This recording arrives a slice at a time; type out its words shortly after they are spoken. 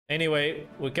Anyway,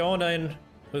 we're going in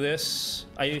with this.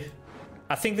 I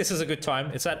think this is a good time.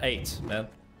 It's at 8, man.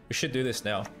 We should do this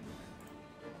now.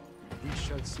 We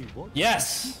shall see what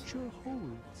yes! the future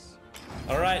holds.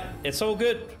 Alright, it's all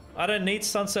good. I don't need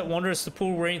Sunset Wanderers to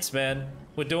pull Reins, man.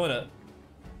 We're doing it.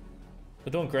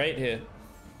 We're doing great here.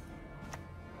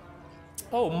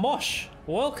 Oh, Mosh,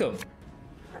 welcome.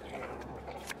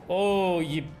 Oh,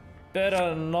 you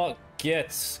better not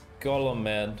get Gollum,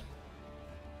 man.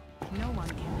 No one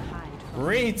can hide from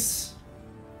Reeds!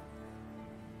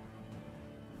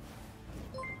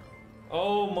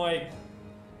 Oh my...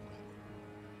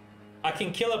 I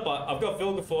can kill it, but I've got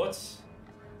Vilgefortz.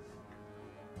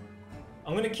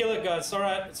 I'm gonna kill it, guys. It's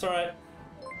alright, it's alright.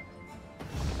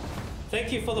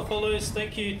 Thank you for the follows.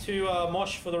 Thank you to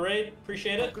Mosh for the raid.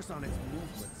 Appreciate it. Focus on its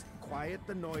movements. Quiet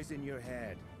the noise in your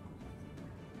head.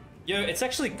 Yo, it's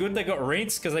actually good they got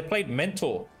Reeds because they played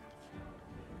Mentor.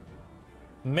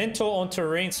 Mentor onto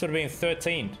Reeds would have been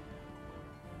 13.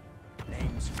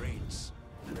 Name's Reeds.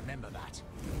 Remember that.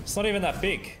 It's not even that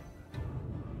big.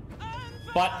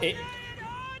 But it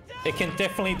can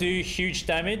definitely do huge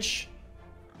damage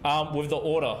with the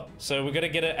order. So we're going to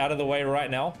get it out of the way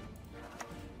right now.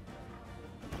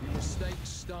 You mistake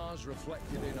stars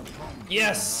reflected in a pond.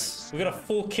 Yes! We got a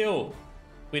full kill.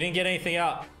 We didn't get anything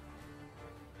out.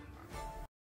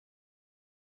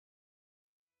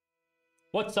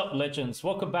 What's up, legends?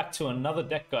 Welcome back to another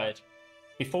deck guide.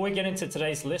 Before we get into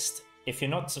today's list, if you're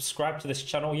not subscribed to this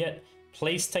channel yet,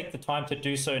 please take the time to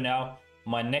do so now.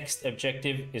 My next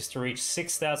objective is to reach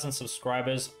 6,000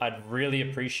 subscribers. I'd really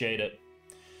appreciate it.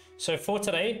 So for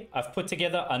today, I've put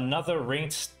together another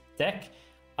Ringed deck.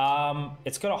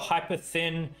 It's got a hyper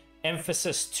thin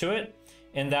emphasis to it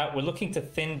in that we're looking to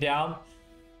thin down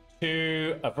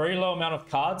to a very low amount of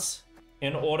cards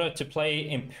in order to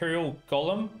play Imperial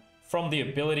Golem from the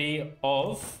ability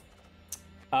of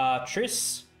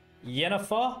Triss,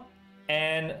 Yennefer,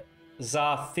 and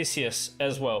Zarthisius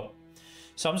as well.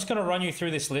 So I'm just going to run you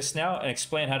through this list now and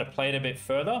explain how to play it a bit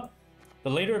further. The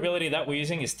leader ability that we're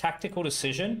using is Tactical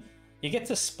Decision. You get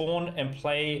to spawn and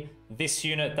play this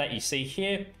unit that you see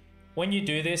here. When you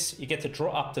do this, you get to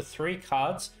draw up to 3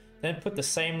 cards, then put the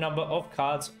same number of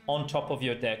cards on top of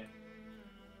your deck.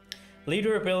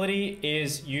 Leader ability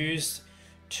is used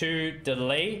to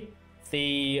delay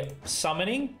the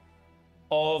summoning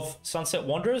of Sunset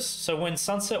Wanderers. So when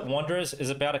Sunset Wanderers is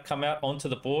about to come out onto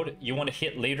the board, you want to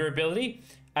hit leader ability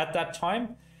at that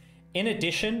time. In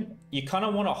addition, you kind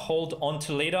of want to hold on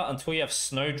to leader until you have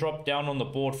Snowdrop down on the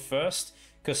board first,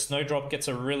 because Snowdrop gets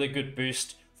a really good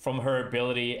boost from her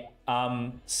ability,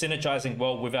 synergizing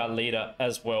well with our leader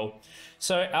as well.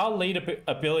 So our leader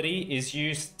ability is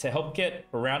used to help get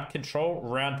round control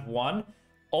round 1.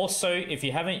 Also, if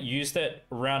you haven't used it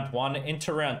round 1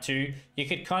 into round 2, you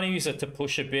could kind of use it to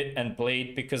push a bit and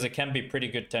bleed because it can be pretty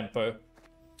good tempo.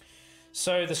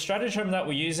 So the stratagem that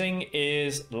we're using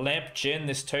is Lamp Jinn,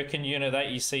 this token unit that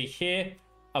you see here.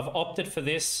 I've opted for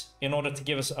this in order to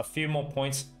give us a few more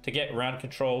points to get round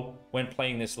control when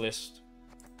playing this list.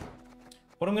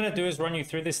 What I'm going to do is run you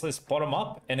through this list bottom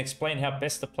up and explain how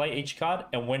best to play each card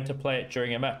and when to play it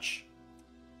during a match.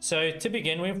 So to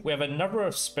begin with, we have a number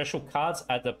of special cards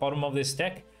at the bottom of this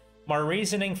deck. My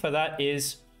reasoning for that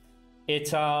is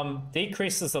it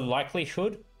decreases the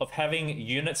likelihood of having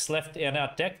units left in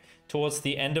our deck towards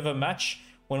the end of a match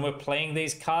when we're playing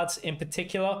these cards in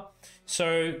particular.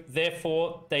 So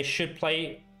therefore, they should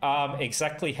play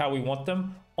exactly how we want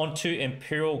them onto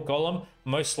Imperial Golem,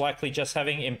 most likely just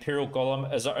having Imperial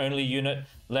Golem as our only unit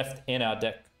left in our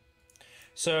deck.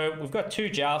 So we've got 2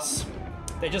 Jousts.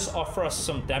 They just offer us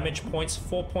some damage points,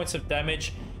 4 points of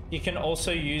damage. You can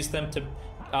also use them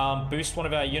to boost one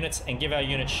of our units and give our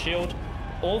unit shield.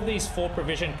 All these 4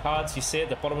 provision cards you see at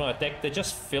the bottom of the deck, they're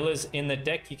just fillers in the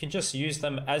deck. You can just use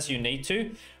them as you need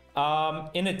to.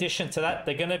 In addition to that,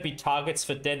 they're going to be targets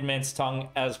for Dead Man's Tongue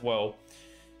as well.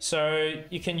 So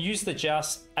you can use the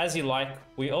Joust as you like.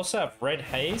 We also have Red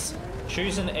Haze.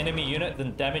 Choose an enemy unit,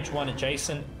 then damage one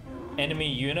adjacent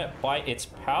enemy unit by its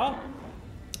power.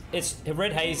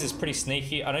 Red Haze is pretty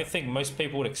sneaky. I don't think most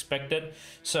people would expect it.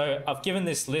 So I've given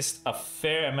this list a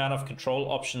fair amount of control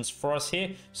options for us here.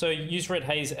 So use Red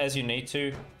Haze as you need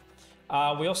to.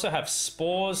 We also have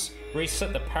Spores,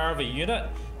 reset the power of a unit.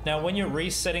 Now when you're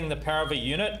resetting the power of a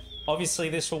unit, obviously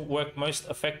this will work most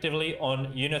effectively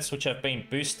on units which have been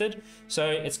boosted. So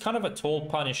it's kind of a tall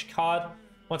punish card.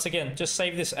 Once again, just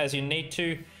save this as you need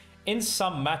to. In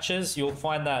some matches, you'll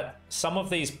find that some of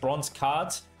these bronze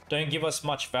cards don't give us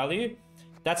much value.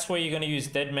 That's where you're going to use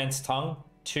Dead Man's Tongue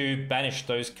to banish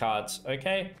those cards,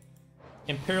 okay?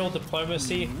 Imperial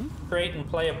Diplomacy. Create and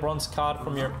play a bronze card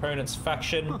from your opponent's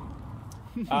faction.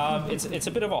 It's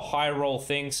a bit of a high roll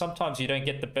thing. Sometimes you don't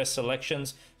get the best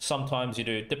selections. Sometimes you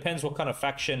do. Depends what kind of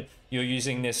faction you're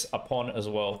using this upon as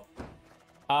well.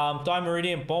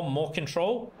 Dimeridian Bomb, more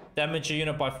control. Damage a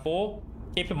unit by 4.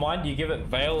 Keep in mind, you give it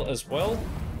Veil as well.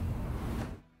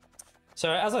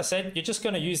 So as I said, you're just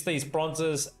going to use these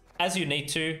bronzes as you need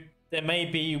to. There may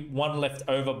be one left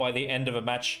over by the end of a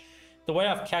match. The way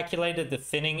I've calculated the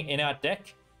thinning in our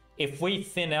deck, if we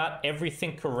thin out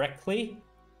everything correctly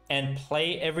and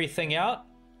play everything out,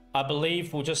 I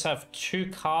believe we'll just have 2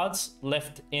 cards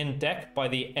left in deck by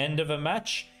the end of a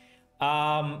match.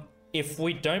 If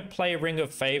we don't play Ring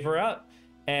of Favor out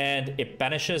and it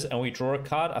banishes and we draw a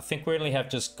card, I think we only have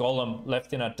just Golem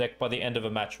left in our deck by the end of a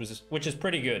match, which is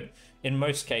pretty good in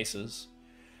most cases.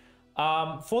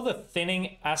 For the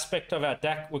thinning aspect of our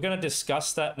deck, we're going to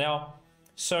discuss that now.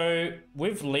 So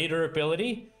with leader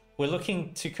ability, we're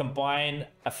looking to combine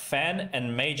a Fan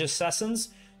and Mage Assassins.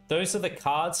 Those are the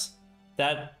cards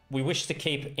that we wish to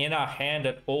keep in our hand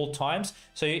at all times.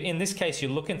 So in this case,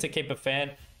 you're looking to keep a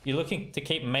Fan, you're looking to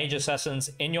keep Mage Assassins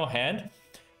in your hand,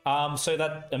 so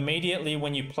that immediately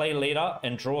when you play leader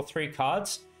and draw 3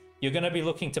 cards, you're going to be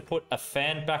looking to put a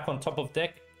Fan back on top of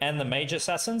deck and the Mage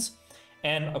Assassins.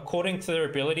 And according to their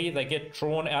ability, they get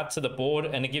drawn out to the board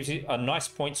and it gives you a nice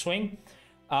point swing.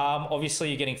 Obviously,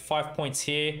 you're getting 5 points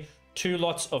here, 2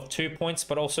 lots of 2 points,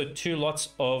 but also 2 lots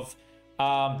of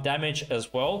damage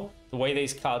as well, the way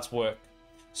these cards work.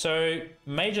 So,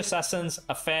 Mage Assassins,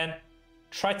 a Fan,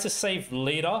 try to save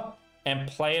leader and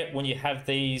play it when you have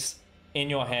these in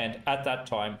your hand at that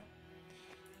time.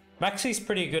 Maxi's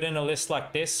pretty good in a list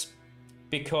like this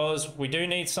because we do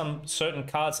need some certain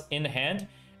cards in hand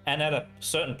and at a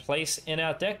certain place in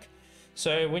our deck.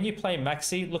 So when you play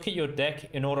Maxi, look at your deck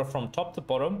in order from top to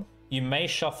bottom. You may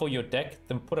shuffle your deck,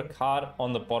 then put a card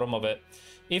on the bottom of it.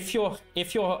 If your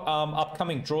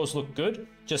upcoming draws look good,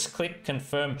 just click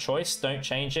confirm choice, don't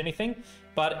change anything.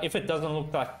 But if it doesn't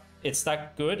look like it's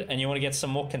that good and you want to get some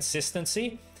more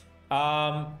consistency,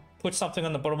 put something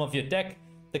on the bottom of your deck.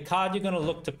 The card you're going to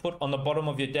look to put on the bottom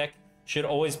of your deck should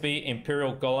always be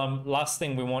Imperial Golem. Last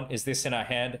thing we want is this in our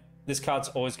hand. This card's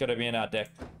always got to be in our deck.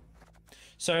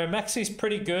 So Maxi's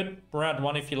pretty good, round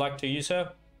 1 if you like to use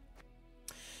her.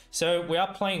 So we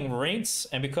are playing Rince,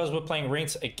 and because we're playing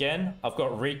Rince again, I've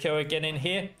got Rico again in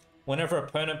here. Whenever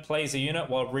opponent plays a unit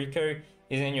while Rico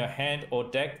is in your hand or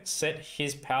deck, set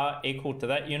his power equal to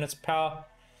that unit's power.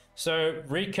 So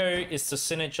Rico is to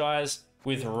synergize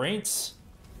with Rince.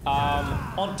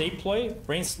 On deploy,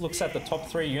 Rince looks at the top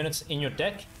 3 units in your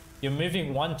deck. You're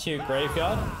moving 1 to your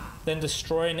graveyard, then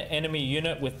destroy an enemy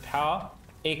unit with power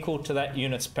equal to that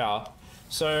unit's power.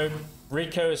 So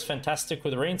Rico is fantastic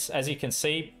with Rince, as you can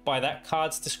see by that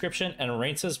card's description, and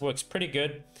Rince's works pretty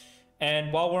good.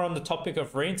 And while we're on the topic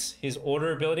of Rince, his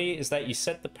order ability is that you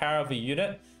set the power of a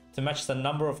unit to match the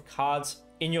number of cards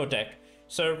in your deck.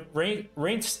 So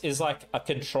Rince is like a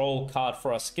control card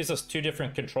for us. Gives us 2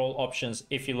 different control options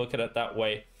if you look at it that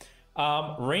way.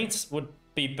 Rince would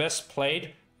be best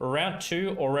played round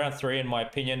 2 or round 3 in my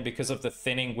opinion, because of the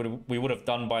thinning we would have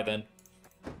done by then.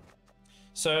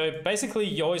 So basically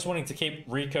you're always wanting to keep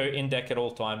Rico in deck at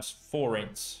all times for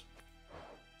Rince.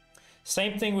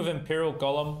 Same thing with Imperial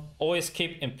Golem. Always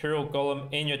keep Imperial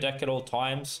Golem in your deck at all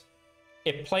times.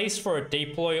 It plays for a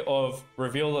deploy of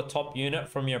reveal the top unit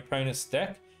from your opponent's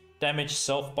deck, damage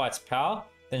self by its power,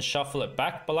 then shuffle it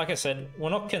back. But like I said, we're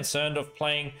not concerned of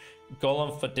playing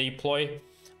Golem for deploy.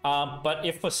 But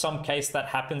if for some case that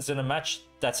happens in a match,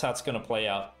 that's how it's going to play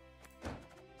out.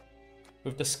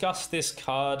 We've discussed this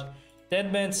card.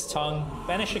 Dead Man's Tongue,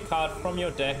 banish a card from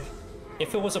your deck.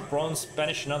 If it was a bronze,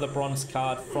 banish another bronze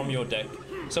card from your deck.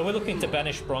 So we're looking to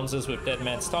banish bronzes with Dead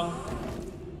Man's Tongue.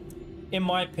 In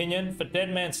my opinion, for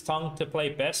Dead Man's Tongue to play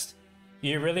best,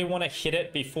 you really want to hit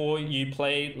it before you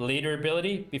play leader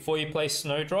ability, before you play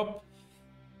Snowdrop.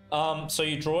 So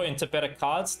you draw into better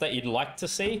cards that you'd like to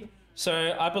see.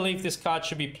 So I believe this card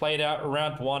should be played out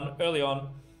round 1 early on.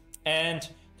 And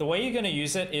the way you're going to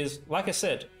use it is, like I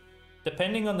said,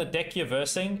 depending on the deck you're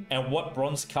versing and what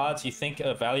bronze cards you think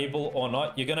are valuable or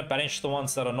not, you're going to banish the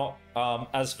ones that are not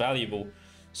as valuable.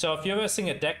 So if you're versing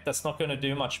a deck that's not going to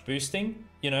do much boosting,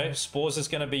 you know, Spores is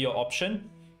going to be your option.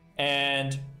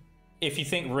 And if you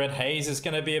think Red Haze is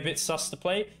going to be a bit sus to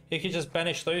play, you can just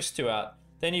banish those 2 out.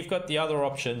 Then you've got the other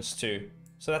options too.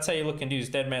 So that's how you look and use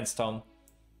Dead Man's Tongue.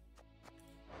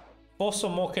 For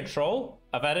some more control,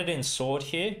 I've added in Sword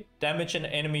here. Damage an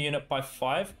enemy unit by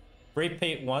 5.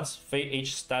 Repeat once for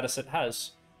each status it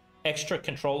has. Extra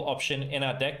control option in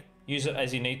our deck. Use it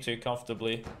as you need to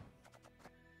comfortably.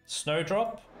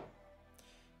 Snowdrop.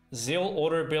 Zeal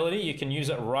auto ability, you can use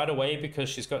it right away because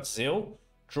she's got Zeal.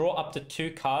 Draw up to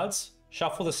 2 cards.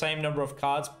 Shuffle the same number of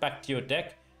cards back to your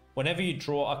deck. Whenever you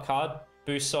draw a card,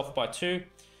 boost self by 2.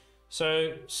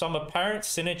 So some apparent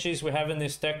synergies we have in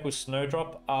this deck with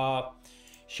Snowdrop are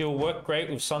she'll work great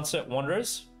with Sunset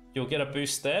Wanderers. You'll get a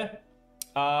boost there.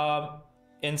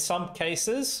 In some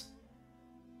cases,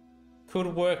 could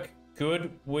work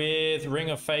good with Ring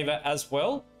of Favor as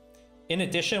well. In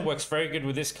addition, works very good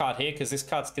with this card here because this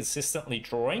card's consistently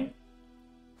drawing.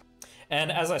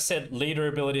 And as I said, leader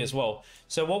ability as well.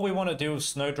 So what we want to do with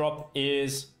Snowdrop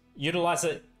is utilize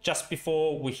it just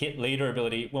before we hit leader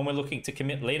ability when we're looking to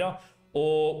commit leader,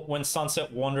 or when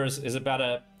Sunset Wanderers is about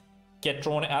to get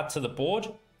drawn out to the board,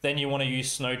 then you want to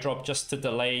use Snowdrop just to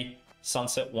delay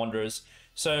Sunset Wanderers.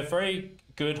 So very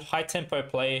good high tempo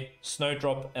play,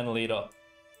 Snowdrop and leader.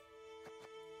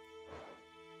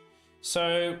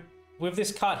 So with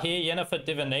this card here, Yennefer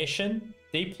Divination,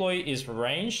 deploy is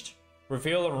ranged.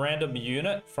 Reveal a random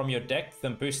unit from your deck,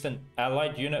 then boost an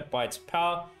allied unit by its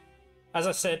power. As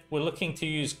I said, we're looking to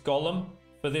use Golem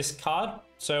for this card,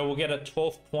 so we'll get a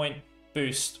 12-point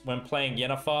boost when playing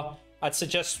Yennefer. I'd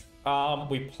suggest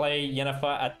we play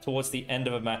Yennefer towards the end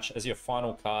of a match as your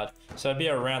final card. So it'd be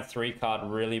a round 3 card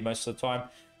really most of the time.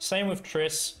 Same with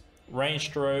Triss,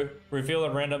 ranged row, reveal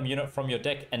a random unit from your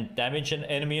deck and damage an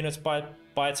enemy unit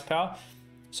by its power.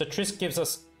 So Triss gives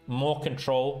us more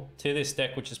control to this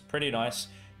deck, which is pretty nice.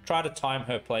 Try to time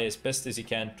her play as best as you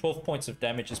can. 12 points of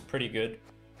damage is pretty good.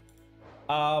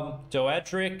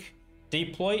 Doadric,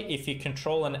 deploy. If you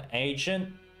control an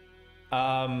agent,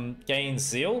 gain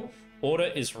Zeal.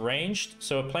 Order is ranged,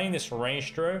 so we're playing this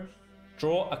ranged row.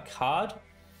 Draw a card,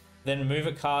 then move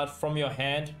a card from your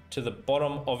hand to the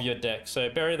bottom of your deck. So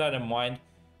bear that in mind.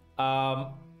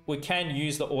 We can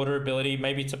use the order ability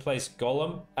maybe to place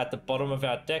Golem at the bottom of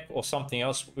our deck or something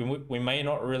else we may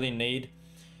not really need.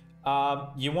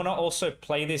 You want to also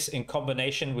play this in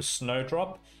combination with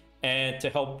Snowdrop and to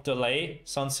help delay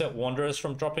Sunset Wanderers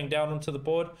from dropping down onto the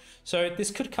board. So this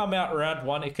could come out round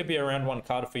 1. It could be a round 1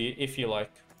 card for you if you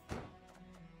like.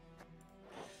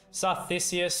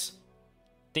 Sarthisius,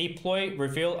 deploy,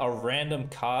 reveal a random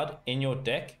card in your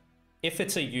deck. If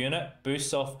it's a unit,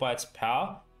 boost off by its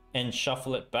power and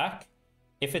shuffle it back.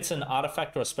 If it's an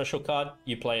artifact or a special card,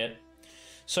 you play it.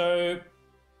 So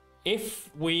if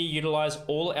we utilize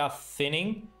all our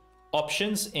thinning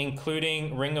options,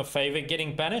 including Ring of Favor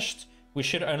getting banished, we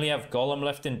should only have Golem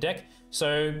left in deck.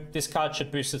 So this card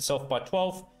should boost itself by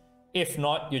 12. If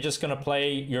not, you're just going to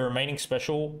play your remaining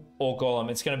special or Golem.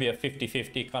 It's going to be a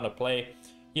 50-50 kind of play.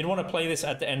 You'd want to play this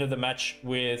at the end of the match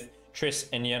with Triss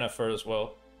and Yennefer as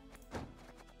well.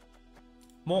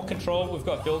 More control, we've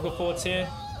got Vilgefortz here.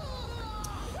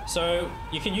 So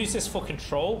you can use this for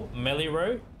control, melee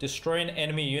row. Destroy an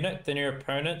enemy unit, then your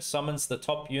opponent summons the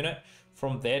top unit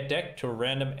from their deck to a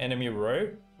random enemy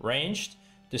row. Ranged,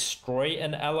 destroy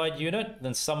an allied unit,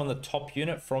 then summon the top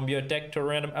unit from your deck to a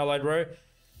random allied row.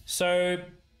 So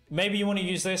maybe you want to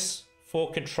use this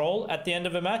for control at the end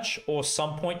of a match or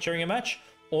some point during a match,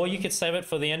 or you could save it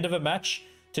for the end of a match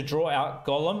to draw out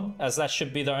Golem, as that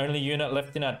should be the only unit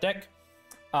left in our deck.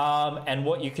 And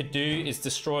what you could do is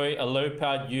destroy a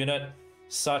low-powered unit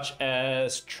such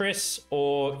as Triss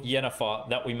or Yennefer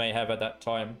that we may have at that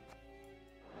time.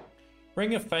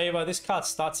 Ring of Favor, this card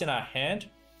starts in our hand.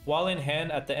 While in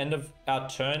hand at the end of our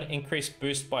turn, increase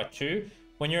boost by 2.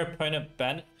 When your opponent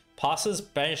passes,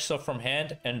 banish stuff from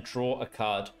hand and draw a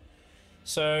card.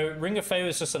 So Ring of Favor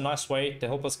is just a nice way to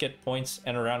help us get points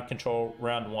and around control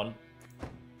round 1.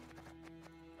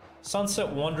 Sunset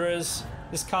Wanderers,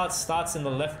 this card starts in the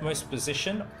leftmost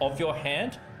position of your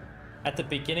hand. At the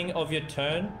beginning of your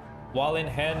turn, while in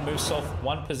hand, move self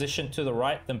 1 position to the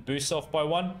right, then boost self by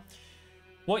 1.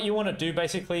 What you want to do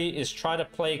basically is try to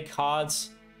play cards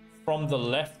from the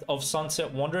left of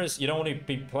Sunset Wanderers. You don't want to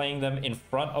be playing them in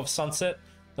front of Sunset.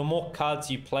 The more cards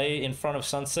you play in front of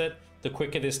Sunset, the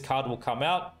quicker this card will come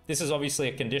out. This is obviously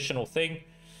a conditional thing.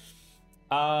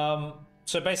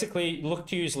 So basically, look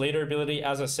to use leader ability,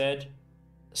 as I said,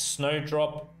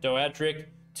 Snowdrop, Doadric,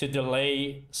 to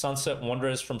delay Sunset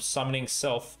Wanderers from summoning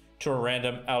self to a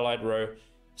random allied row.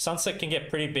 Sunset can get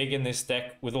pretty big in this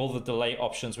deck with all the delay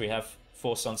options we have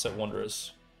for Sunset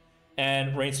Wanderers.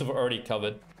 And Reigns have already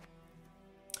covered.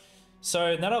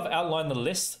 So now that I've outlined the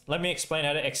list, let me explain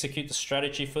how to execute the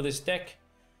strategy for this deck.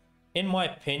 In my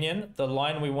opinion, the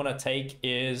line we want to take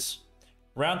is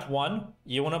round 1,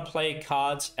 you want to play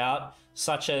cards out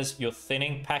such as your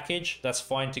thinning package, that's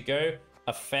fine to go,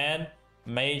 a fan,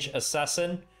 mage,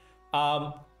 assassin.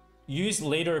 Use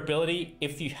leader ability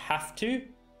if you have to,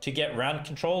 to get round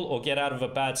control or get out of a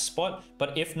bad spot,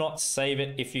 but if not, save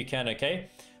it if you can, okay?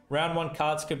 Round 1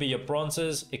 cards could be your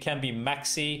bronzes, it can be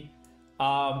maxi,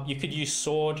 you could use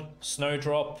sword,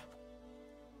 snowdrop,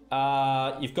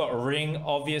 you've got ring,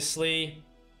 obviously,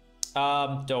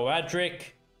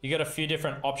 Doadric, you got a few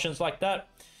different options like that.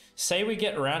 Say we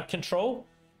get round control,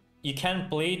 you can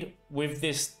bleed with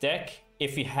this deck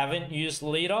if you haven't used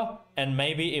leader, and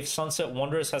maybe if Sunset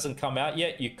Wanderers hasn't come out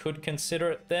yet, you could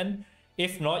consider it then.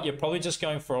 If not, you're probably just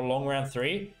going for a long round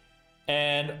 3,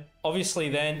 and obviously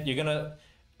then you're gonna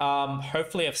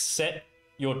hopefully have set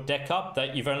your deck up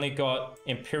that you've only got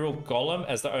Imperial Golem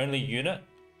as the only unit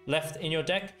left in your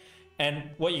deck.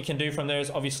 And what you can do from there is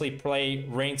obviously play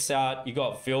Rinse Out. You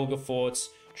got Vilgefortz,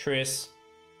 Triss,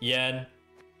 Yen,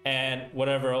 and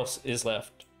whatever else is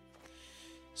left.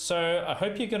 So I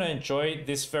hope you're going to enjoy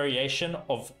this variation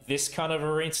of this kind of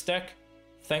a Rinse deck.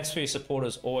 Thanks for your support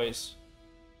as always.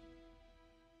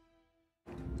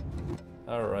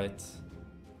 Alright.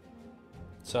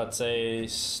 So it's a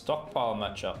Stockpile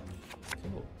matchup.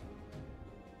 Cool.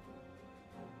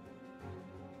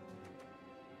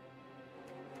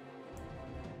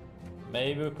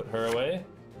 Maybe we put her away.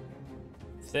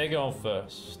 If they're going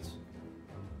first.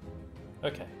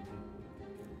 Okay.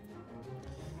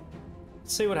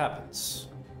 Let's see what happens.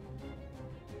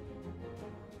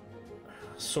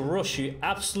 Sorush, you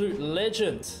absolute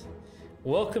legend.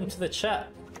 Welcome to the chat.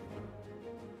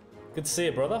 Good to see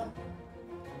you, brother.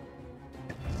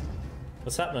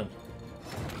 What's happening?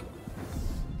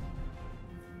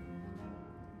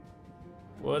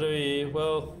 What do we...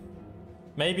 Well,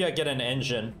 maybe I get an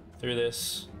engine through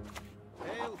this.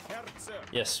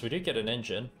 Yes, we do get an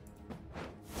engine.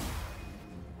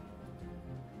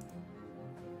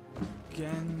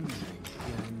 Again.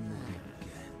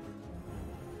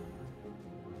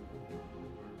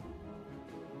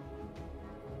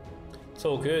 It's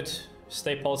all good.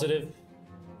 Stay positive.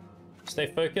 Stay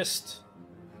focused.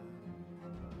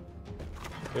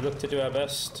 We look to do our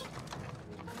best.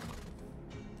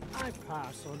 I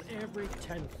pass on every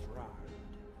 10th round.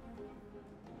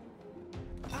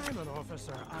 I'm an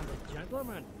officer and a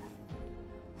gentleman.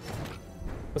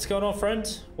 What's going on,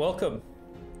 friend? Welcome.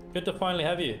 Good to finally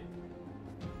have you.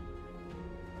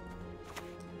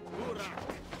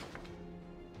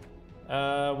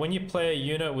 When you play a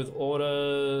unit with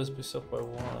orders, boost up by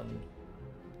 1.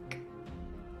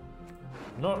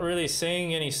 Not really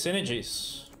seeing any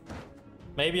synergies.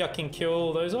 Maybe I can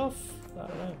kill those off? I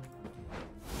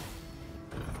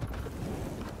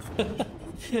don't know.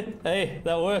 Hey,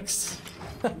 that works.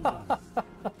 That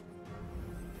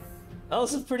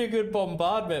was a pretty good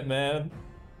bombardment, man.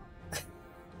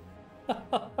 I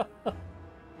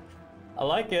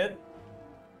like it.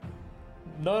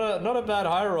 Not a bad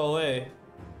high roll, eh?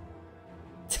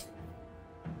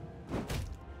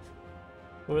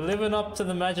 We're living up to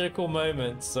the magical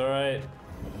moments, alright?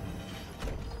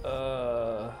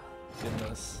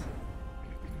 Goodness.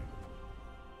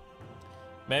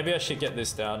 Maybe I should get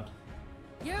this down.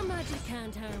 Your magic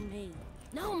can't harm me.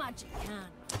 No magic can.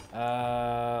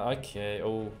 Okay.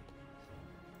 Oh.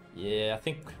 Yeah, I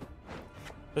think...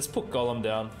 Let's put Golem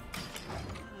down.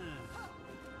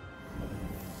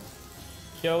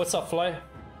 Yo, what's up, Fly?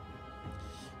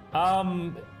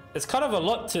 It's kind of a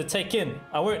lot to take in.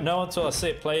 I won't know until I see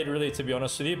it played, really, to be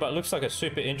honest with you, but it looks like a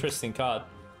super interesting card.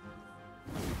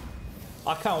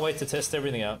 I can't wait to test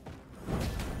everything out.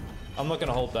 I'm not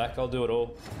gonna hold back, I'll do it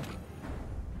all.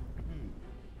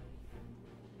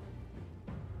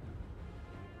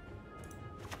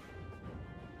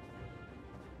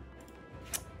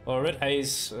 Oh, Red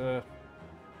Haze. I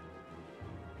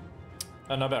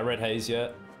don't know about Red Haze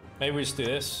yet. Maybe we just do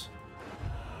this.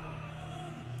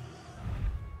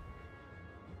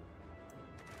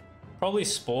 Probably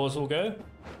Spores will go.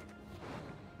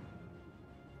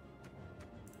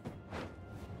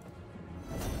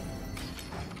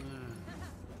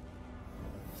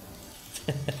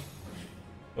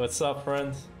 What's up,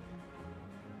 friend?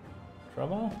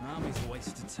 Drummer? Army's a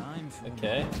waste of time for me.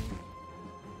 Okay.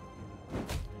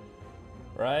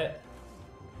 Right.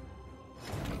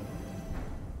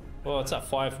 Well, it's at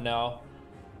 5 now.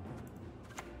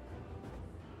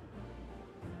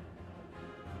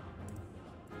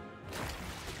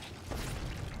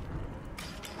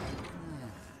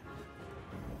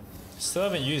 Still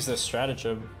haven't used this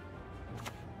stratagem.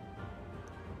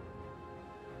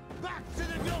 Back to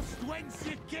the dust whence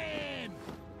you came!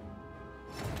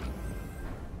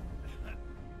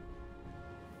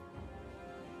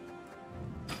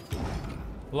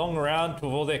 Long round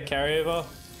with all their carryover.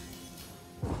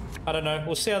 I don't know.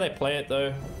 We'll see how they play it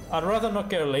though. I'd rather not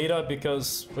go leader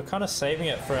because we're kind of saving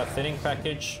it for our thinning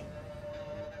package.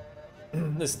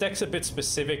 This deck's a bit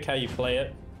specific how you play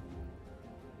it.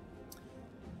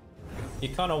 You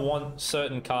kind of want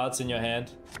certain cards in your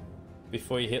hand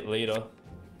before you hit leader.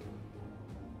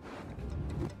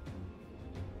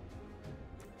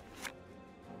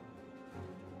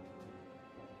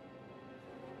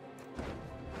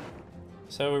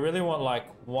 So we really want like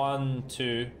 1,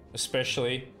 2,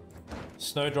 especially.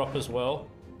 Snowdrop as well.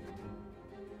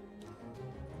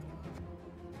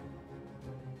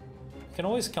 You can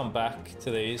always come back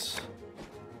to these.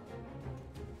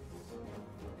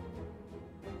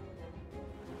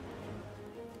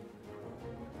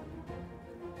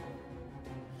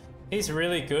 He's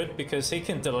really good because he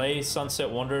can delay Sunset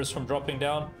Wanderers from dropping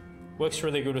down. Works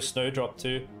really good with Snowdrop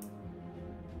too.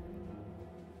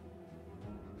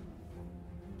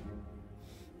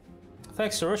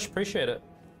 Thanks, Sarush. Appreciate it.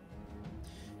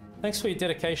 Thanks for your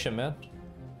dedication, man.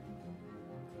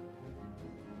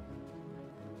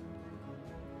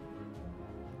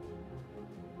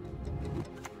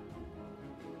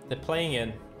 They're playing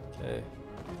in. Okay.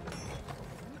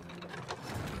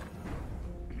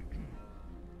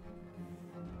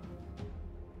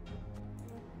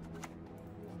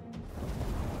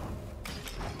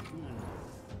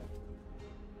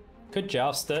 Could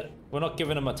joust it. We're not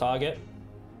giving him a target.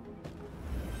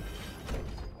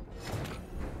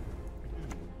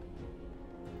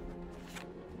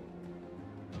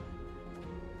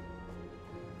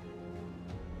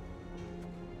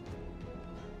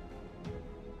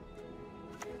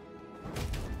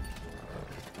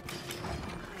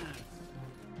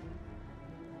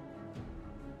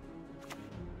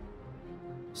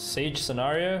 Siege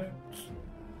scenario.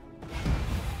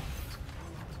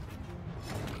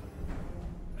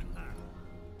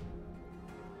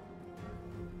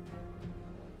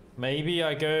 Maybe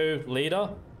I go leader.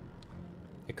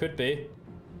 It could be.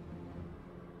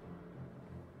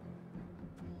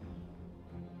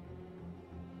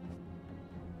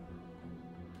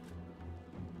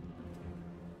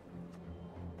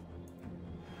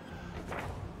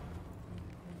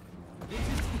 It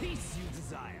is peace you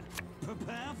desire.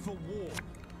 Prepare for war.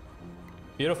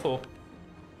 Beautiful.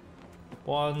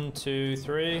 1, 2,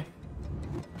 3. Urge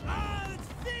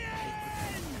the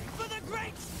end for the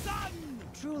great sun.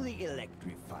 Truly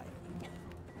electrifying.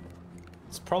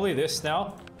 It's probably this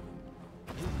now.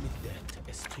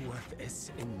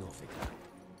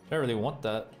 Don't really want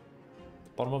that.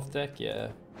 Bottom of the deck, yeah.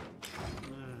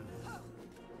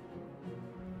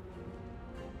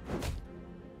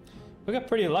 We got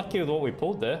pretty lucky with what we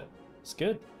pulled there. It's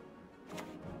good.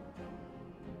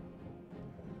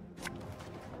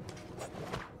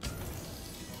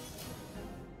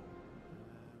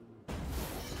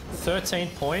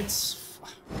 $13 points.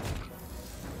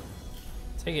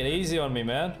 Take it easy on me,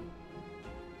 man.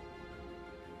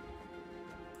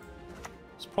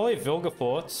 It's probably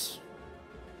Vilgefortz.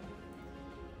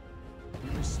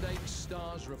 You mistake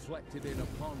stars reflected in a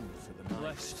pond for the night.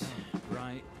 Left,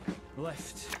 right,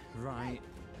 left, right.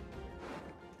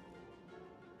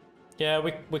 Yeah,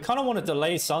 we kind of want to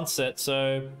delay sunset,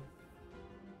 so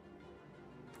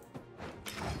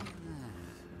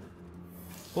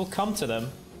we'll come to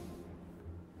them.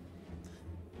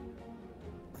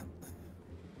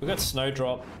 We got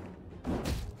Snowdrop.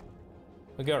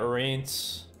 We got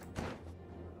Reins.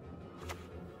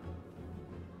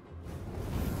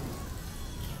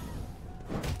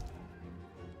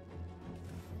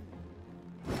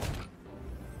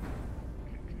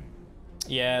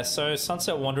 Yeah, so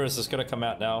Sunset Wanderers is going to come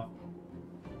out now.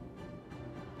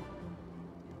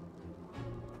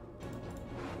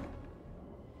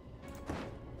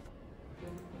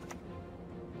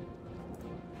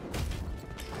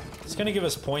 It's going to give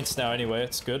us points now anyway,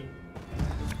 it's good.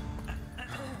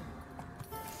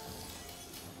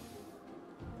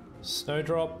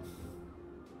 Snowdrop.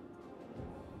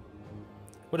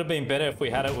 Would have been better if we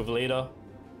had it with leader.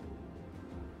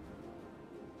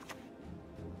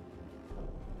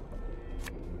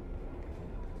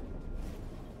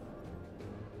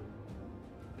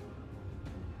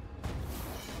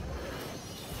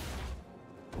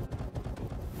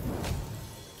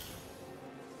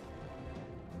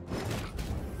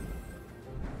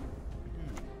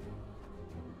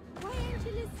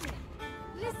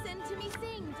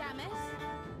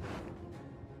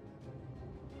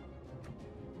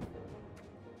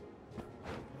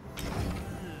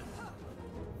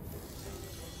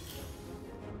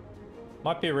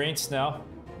 Might be Reins now.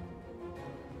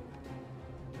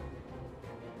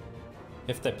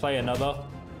 If they play another.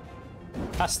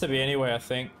 Has to be anyway, I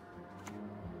think.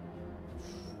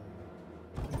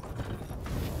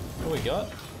 What we got?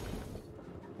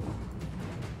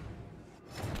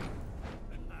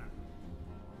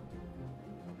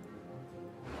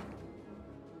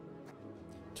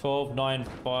 12, 9,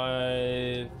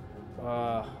 5.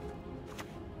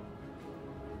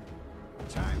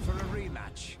 Time for a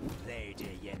rematch,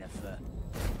 Lady Yennefer.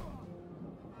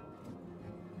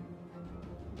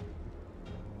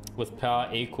 With power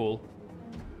equal.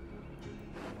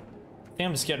 I think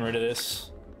I'm just getting rid of this.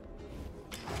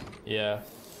 Yeah.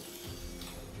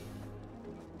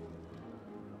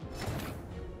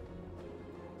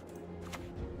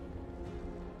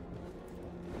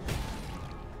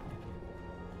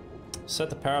 Set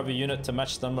the power of a unit to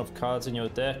match the number of cards in your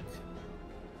deck.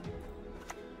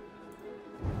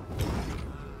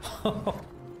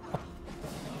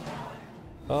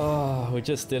 Oh, we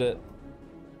just did it.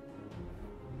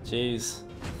 Jeez.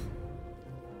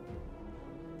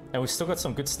 And we still got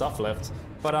some good stuff left.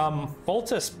 But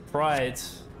Foltest Pride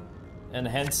and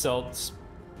Henselt's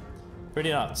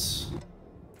pretty nuts.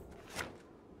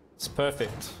 It's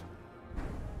perfect.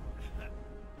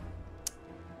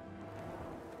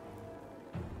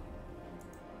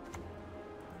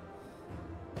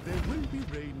 There will be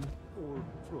rain or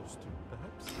frost,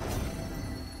 perhaps.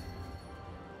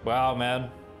 Wow, man.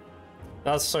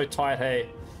 That was so tight, hey.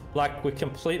 Like, we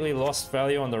completely lost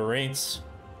value on the rents.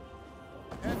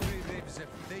 Henry lives a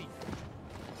thief.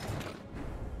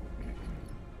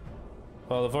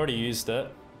 Well, I've already used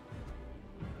it.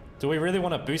 Do we really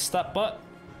want to boost that butt?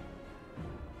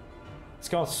 It's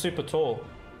going super tall.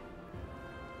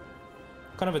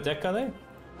 What kind of a deck are they?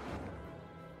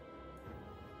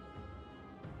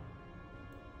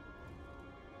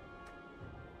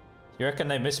 You reckon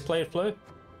they misplayed Flo?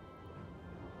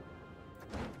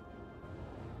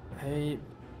 Hey,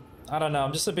 I don't know.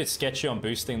 I'm just a bit sketchy on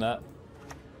boosting that.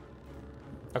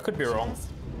 I could be wrong.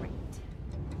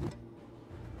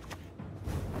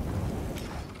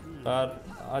 But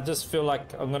I just feel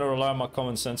like I'm going to rely on my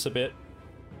common sense a bit.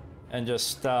 And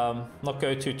just not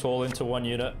go too tall into one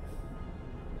unit.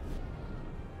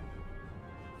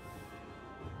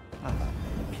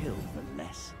 Kill for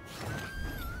less.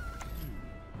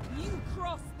 You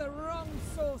crossed the wrong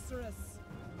sorceress.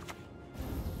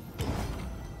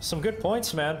 Some good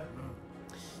points, man.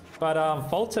 But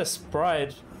Foltest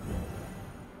Pride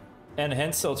and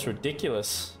Henselt's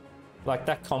ridiculous. Like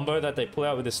that combo that they pull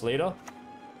out with this leader.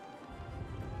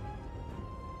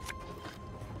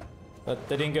 But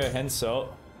they didn't go Henselt.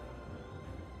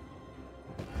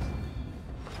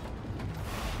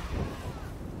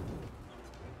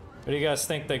 What do you guys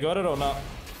think? They got it or not?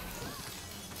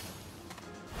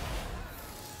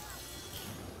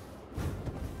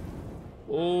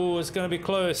 Oh, it's gonna be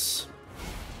close.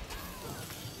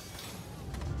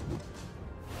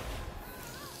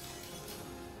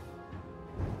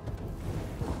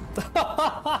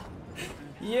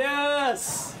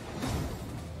 Yes!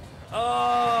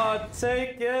 Oh,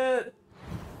 take it!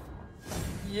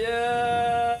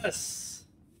 Yes!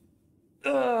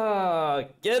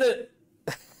 Get it!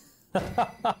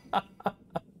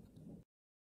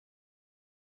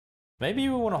 Maybe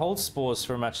we want to hold spores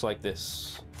for a match like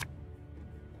this.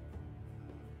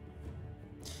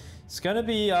 It's gonna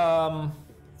be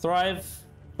Thrive,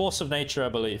 Force of Nature, I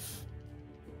believe.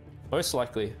 Most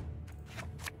likely.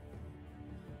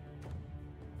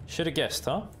 Should have guessed,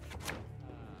 huh?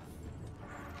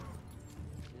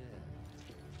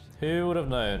 Who would have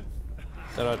known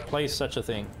that I'd play such a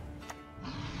thing?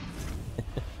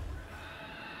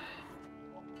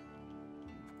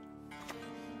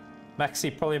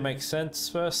 Maxi probably makes sense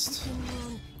first. You can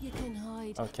run, you can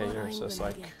hide, Okay, but yours I'm is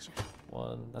gonna like get ya.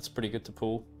 one. That's pretty good to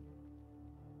pull.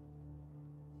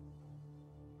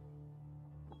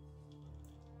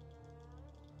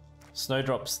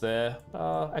 Snowdrop's there.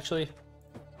 Actually,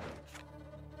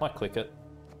 might click it.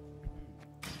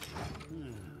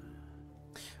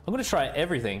 I'm gonna try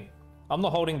everything. I'm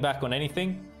not holding back on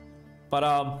anything,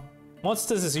 but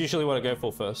monsters is usually what I go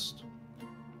for first.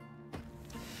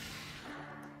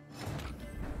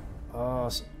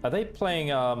 Are they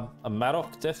playing a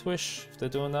Madoc Death Wish if they're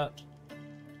doing that?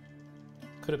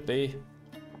 Could it be?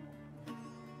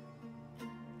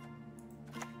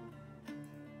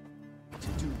 To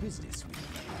do business with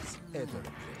you is ever a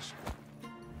pleasure.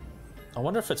 I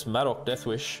wonder if it's Madoc Death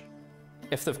Wish,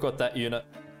 if they've got that unit.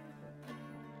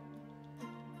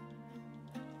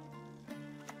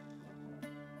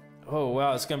 Oh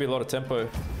wow, it's gonna be a lot of tempo.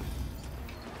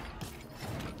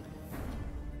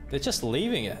 They're just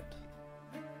leaving it.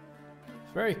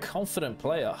 Very confident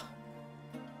player.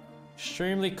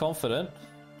 Extremely confident.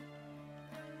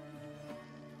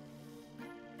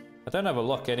 I don't have a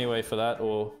lock anyway for that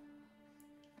or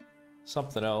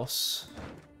something else.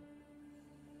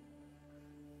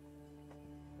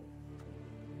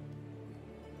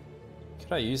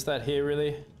 Could I use that here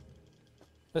really?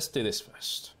 Let's do this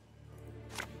first.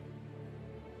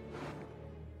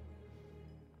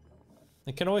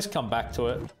 You can always come back to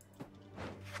it.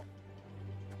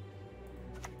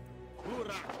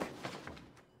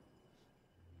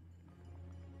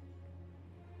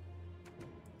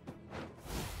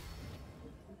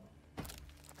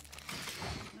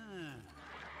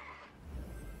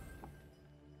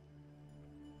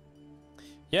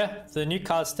 Yeah, the new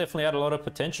cards definitely had a lot of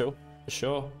potential, for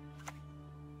sure.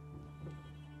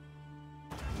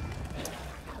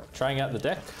 Trying out the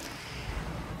deck.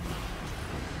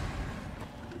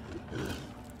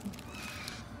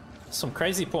 Some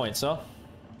crazy points, huh?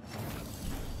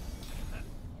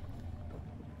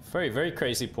 Very, very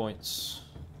crazy points.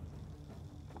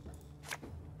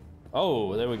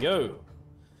 Oh, there we go.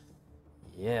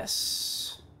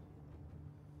 Yes.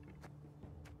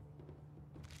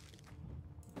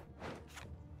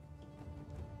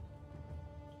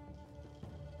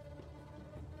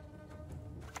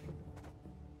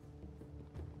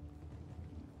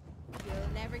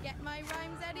 You'll never get my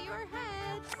rhymes out of your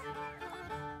head.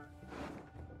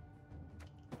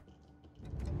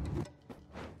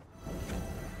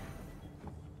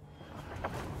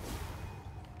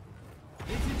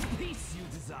 It is peace you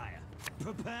desire.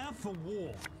 Prepare for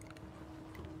war.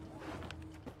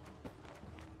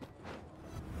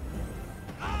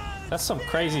 That's some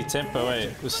crazy tempo,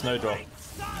 eh, with Snowdrop.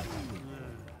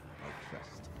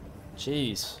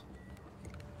 Jeez.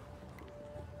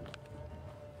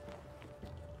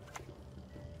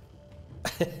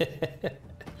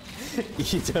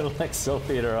 You don't like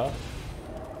Self-Eater, huh?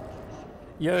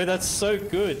 Yo, that's so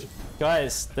good.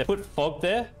 Guys, they put fog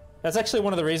there. That's actually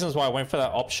one of the reasons why I went for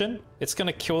that option. It's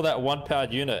gonna kill that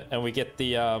 1-powered unit and we get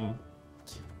the,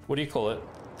 what do you call it?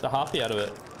 The harpy out of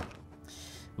it.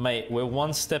 Mate, we're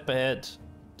one step ahead.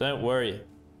 Don't worry.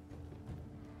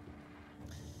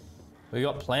 We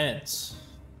got plans.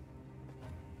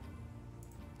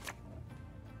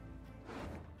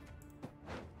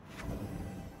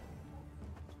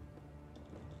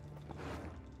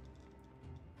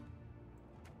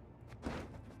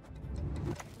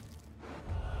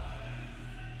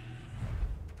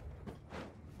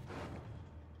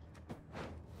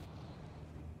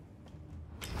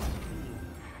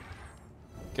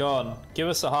 Go on, give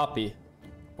us a harpy.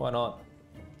 Why not?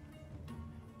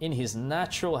 In his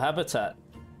natural habitat.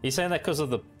 He's saying that because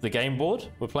of the game board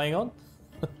we're playing on?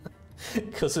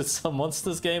 Because it's some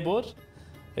monsters game board?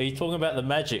 Are you talking about the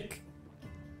magic?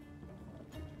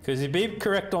 Because you'd be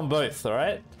correct on both,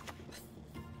 alright?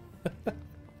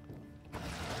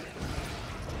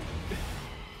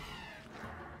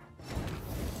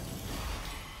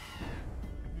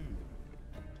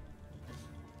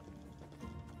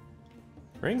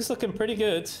 Ring's looking pretty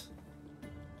good.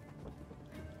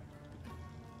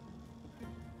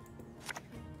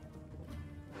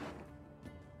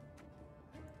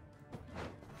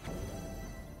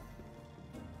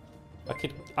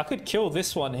 I could kill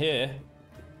this one here.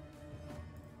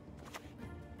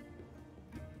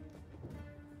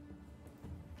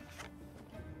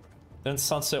 Then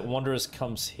Sunset Wanderers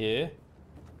comes here.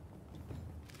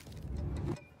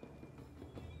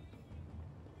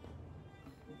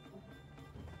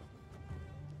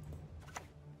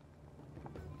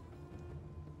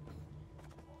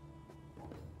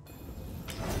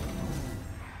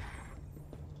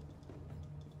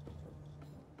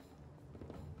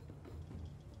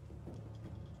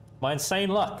 My insane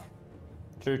luck.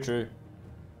 True, true.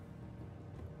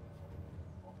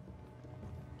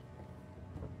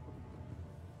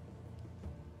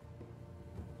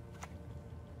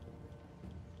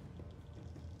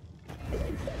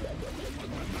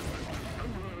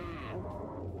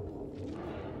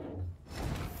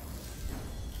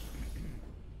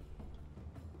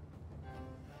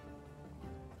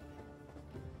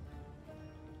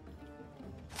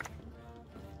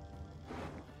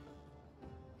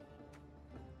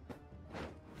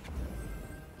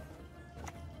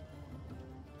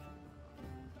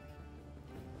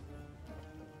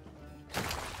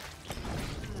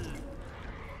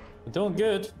 Doing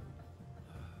good.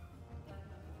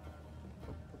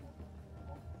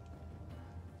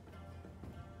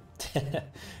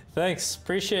 Thanks,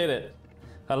 appreciate it.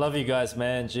 I love you guys,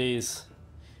 man. Jeez,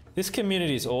 this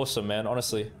community is awesome, man.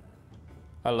 Honestly,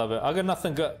 I love it. I got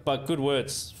nothing but good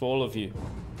words for all of you.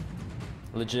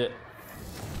 Legit.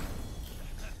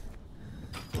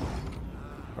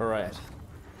 All right.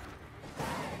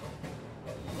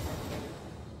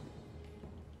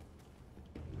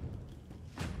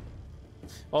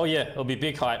 Oh yeah, it'll be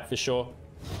big hype for sure.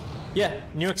 Yeah,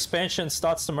 new expansion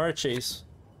starts tomorrow, cheese.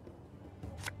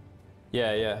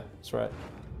 Yeah, that's right.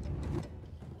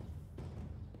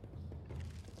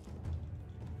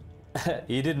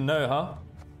 You didn't know, huh?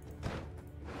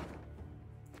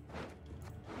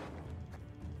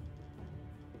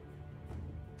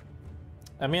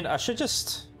 I mean, I should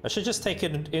just take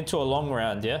it into a long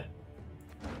round, yeah?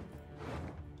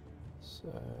 So...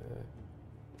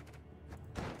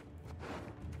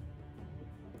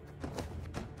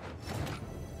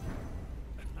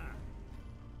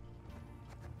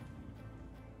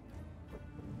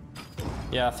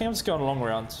 Yeah, I think I'm just going a long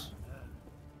round.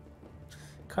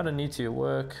 Kind of need to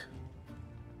work.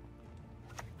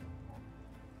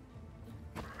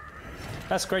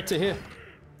 That's great to hear.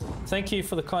 Thank you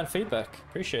for the kind feedback.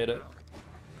 Appreciate it.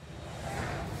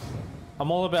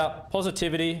 I'm all about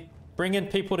positivity, bringing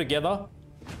people together,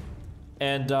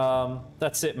 and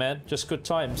that's it, man. Just good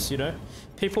times, you know?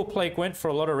 People play Gwent for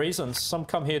a lot of reasons. Some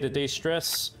come here to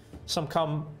de-stress, some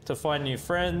come to find new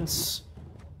friends.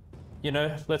 You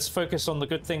know, let's focus on the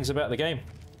good things about the game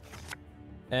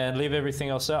and leave everything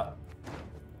else out.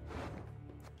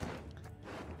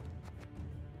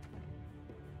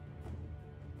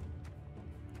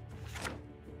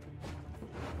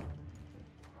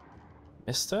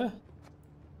 Mister?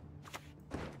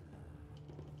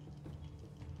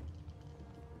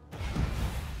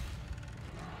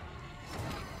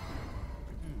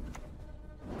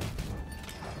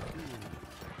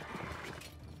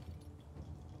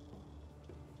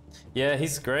 Yeah,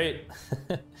 he's great.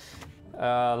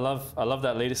 I love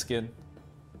that leader skin.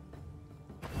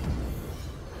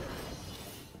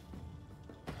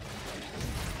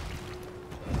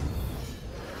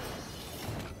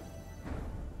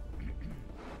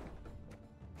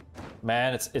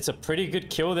 Man, it's a pretty good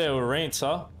kill there with Reigns,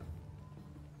 huh?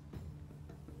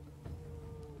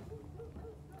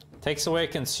 Takes away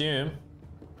consume.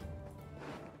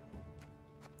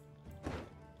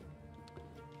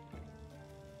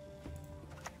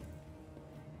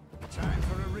 Time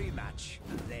for a rematch,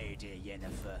 Lady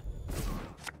Yennefer.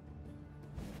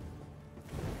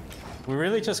 We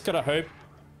really just gotta hope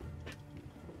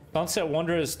Sunset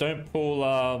Wanderers don't pull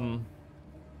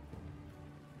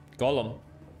Golem.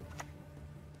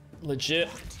 Legit.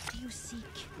 What do you seek?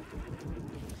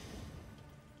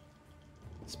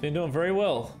 It's been doing very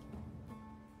well.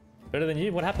 Better than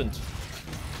you? What happened?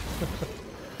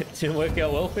 It didn't work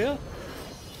out well for you?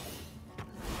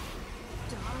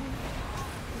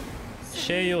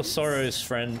 Share your sorrows,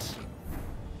 friend.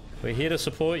 We're here to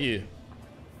support you.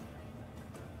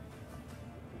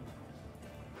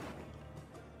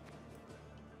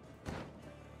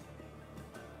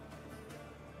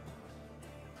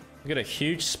 We got a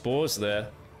huge spores there.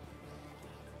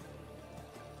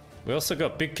 We also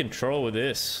got big control with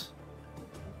this.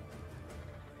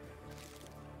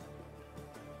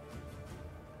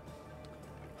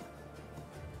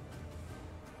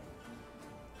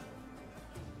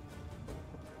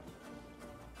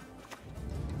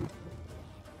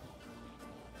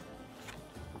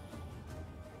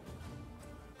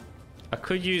 I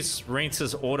could use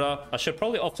Rince's order. I should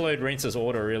probably offload Rince's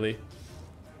order, really.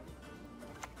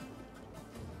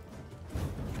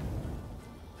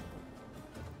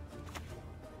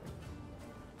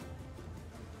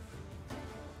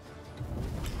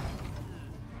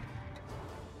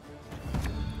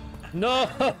 No!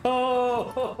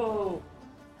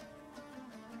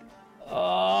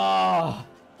 Ah!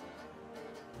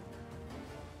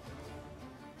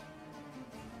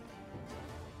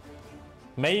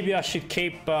 Maybe I should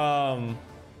keep, I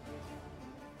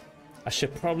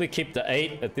should probably keep the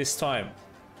 8 at this time.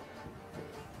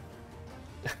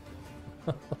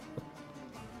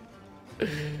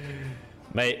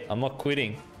 Mate, I'm not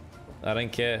quitting. I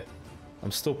don't care.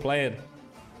 I'm still playing.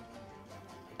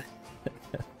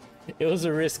 It was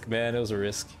a risk, man. It was a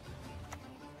risk.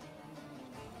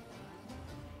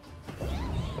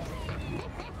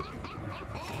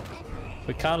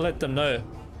 We can't let them know.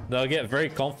 They'll get very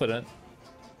confident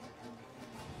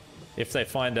if they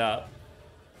find out.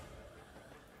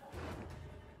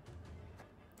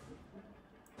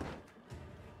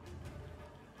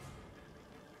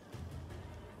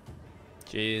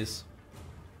 Jeez.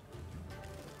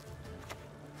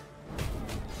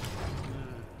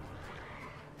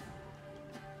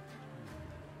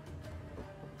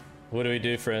 What do we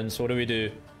do, friends? What do we do?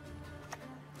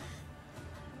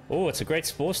 Oh, it's a great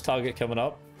sports target coming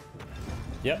up.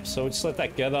 Yep, so we'll just let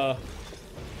that gather.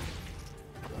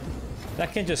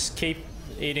 That can just keep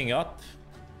eating up.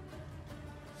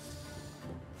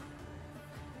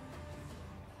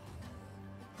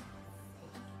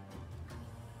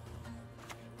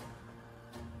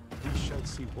 We shall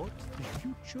see what the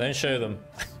future. Don't show them.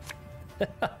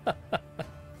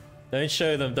 Don't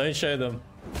show them, don't show them.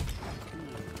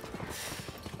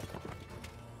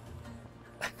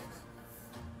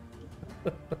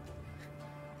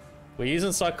 We're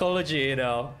using psychology here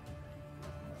now.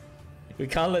 We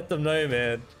can't let them know,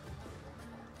 man.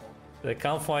 They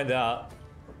can't find out.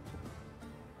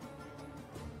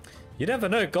 You never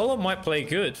know, Golem might play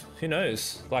good. Who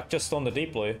knows? Like just on the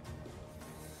deep blue.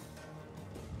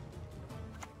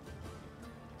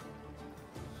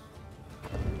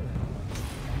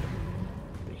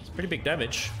 It's pretty big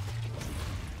damage.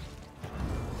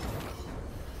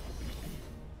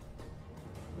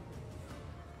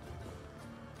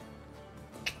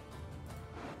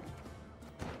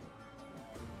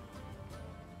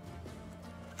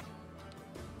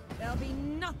 There'll be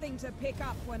nothing to pick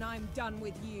up when I'm done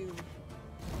with you.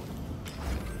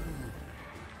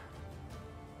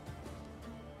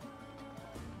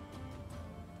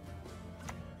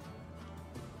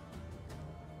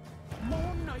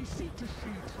 More nicey to see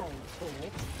Troll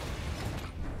talk.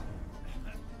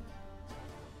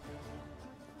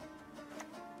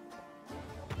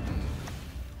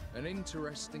 An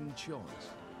interesting choice.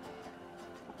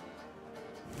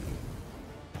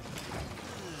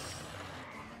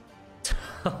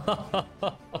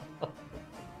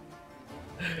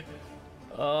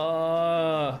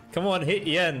 Come on, hit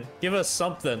Yen. Give us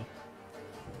something.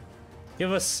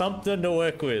 Give us something to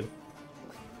work with.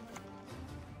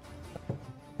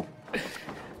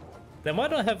 They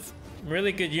might not have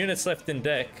really good units left in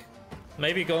deck.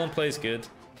 Maybe Golem plays good.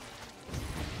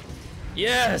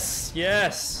 Yes!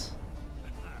 Yes!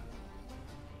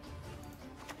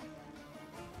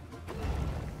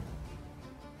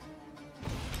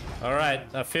 Alright,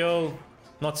 I feel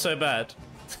not so bad.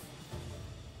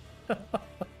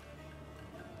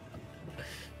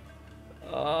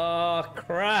 Oh,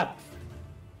 crap!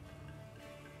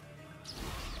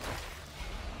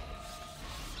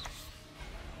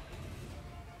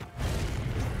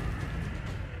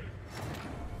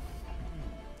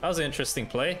 That was an interesting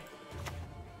play.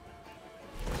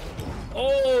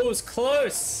 Oh, it was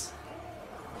close!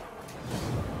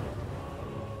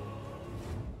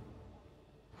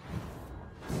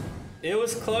 It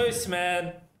was close,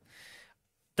 man.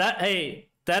 Hey,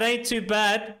 that ain't too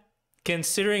bad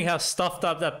considering how stuffed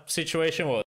up that situation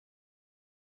was.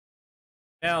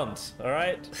 Pounds,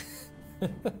 alright?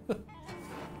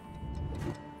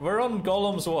 We're on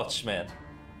Golem's watch, man.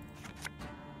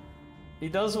 He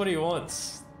does what he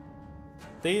wants.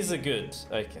 These are good.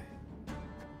 Okay.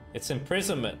 It's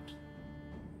Imprisonment.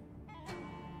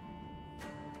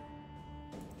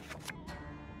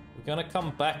 We're gonna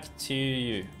come back to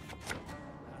you.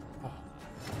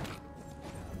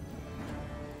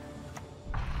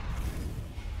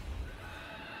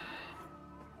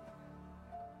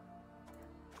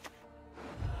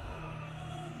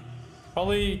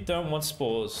 Probably don't want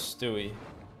spores, do we?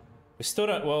 We still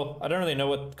don't, well, I don't really know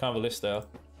what kind of a list they are.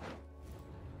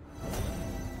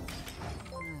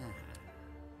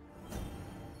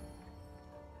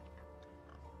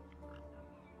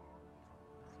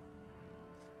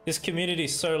 This community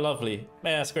is so lovely.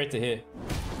 Man, that's great to hear.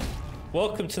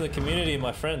 Welcome to the community,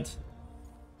 my friend.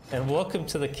 And welcome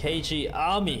to the KG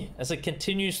army as it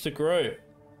continues to grow.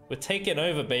 We're taking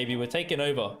over, baby. We're taking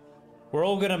over. We're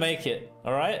all gonna make it,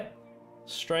 alright?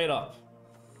 Straight up.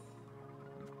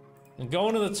 And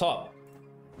going to the top.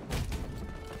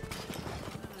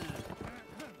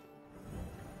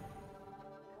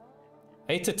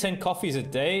 Eight to 10 coffees a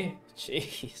day?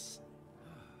 Jeez.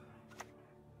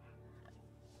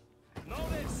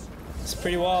 It's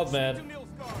pretty wild, man.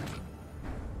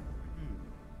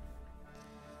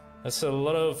 That's a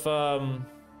lot of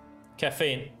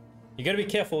caffeine. You gotta be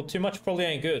careful. Too much probably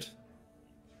ain't good.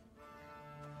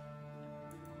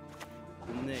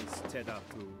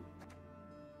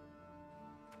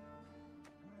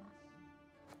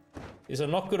 These are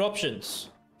not good options.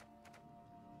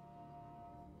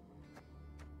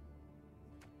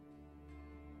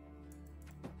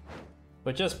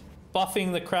 We're just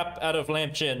buffing the crap out of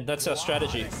Lamp Jin. That's our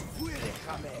strategy.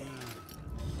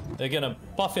 They're gonna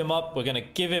buff him up. We're gonna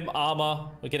give him armor.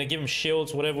 We're gonna give him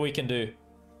shields, whatever we can do.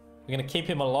 We're gonna keep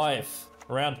him alive.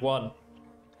 Round one.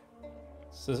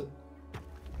 So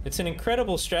it's an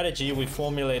incredible strategy we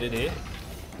formulated here.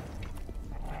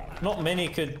 Not many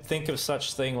could think of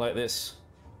such thing like this.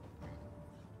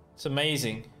 It's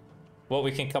amazing what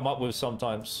we can come up with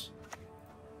sometimes.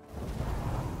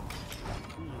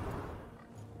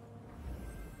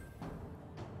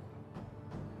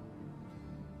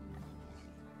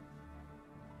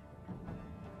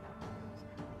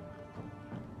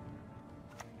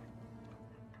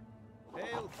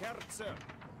 Hail, Kerzer!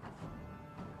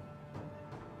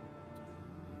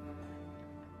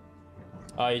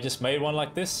 Oh, you just made one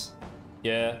like this?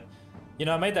 Yeah. You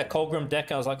know, I made that Colgrim deck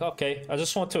and I was like, okay, I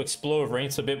just want to explore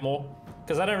Reigns a bit more.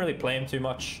 because I don't really play him too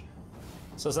much.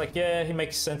 So it's like, yeah, he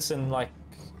makes sense in like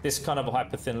this kind of a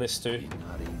hyper thin list too.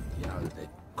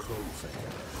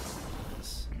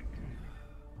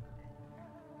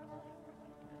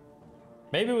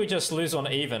 Maybe we just lose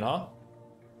on even, huh?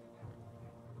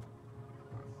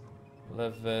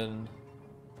 11.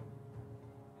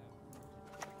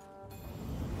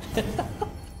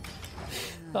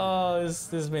 Oh,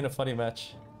 this has been a funny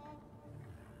match.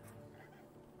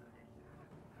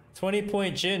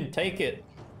 20-point Jin, take it.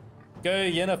 Go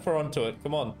Yennefer onto it,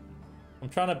 come on. I'm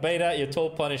trying to bait out your tall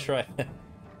punish right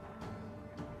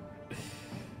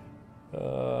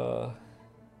now.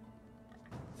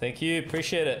 Thank you,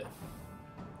 appreciate it.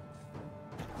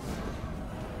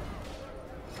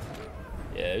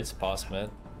 Yeah, it's past, man.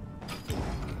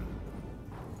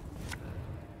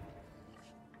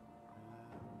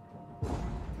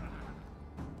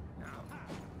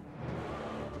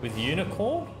 With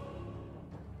Unicorn?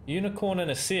 Unicorn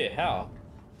and a Seer, how?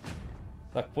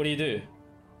 Like, what do you do?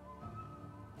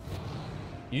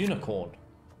 Unicorn.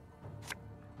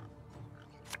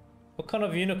 What kind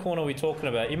of unicorn are we talking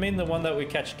about? You mean the one that we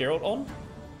catch Geralt on?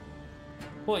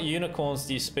 What unicorns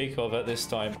do you speak of at this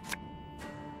time?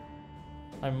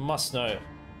 I must know.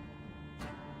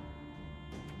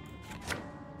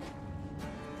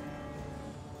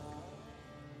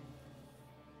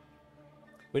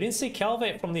 We didn't see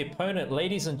Calvate from the opponent,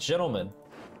 ladies and gentlemen.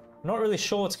 I'm not really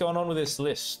sure what's going on with this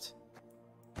list.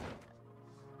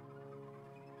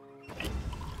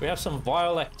 We have some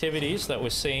vile activities that we're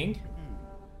seeing.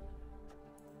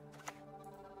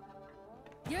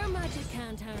 Your magic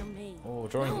can't harm me. Oh,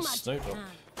 drawing No the magic snowdrop. can.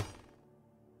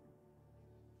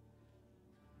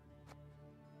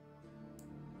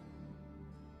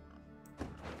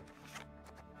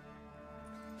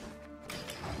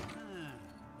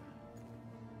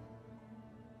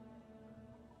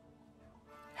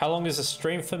 How long is a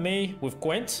stream for me with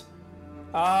Gwent?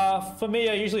 For me,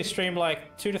 I usually stream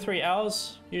like 2 to 3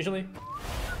 hours, usually.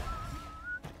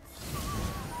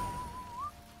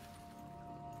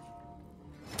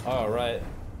 All right.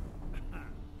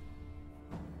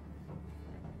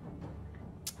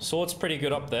 Sword's pretty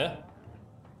good up there.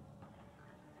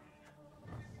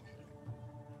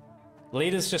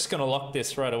 Leader's just gonna lock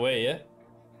this right away, yeah?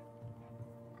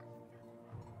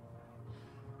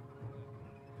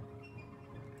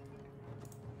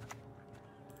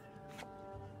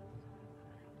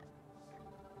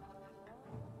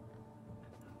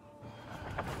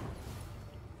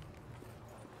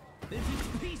 If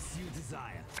it's peace you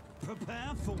desire,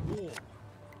 prepare for war.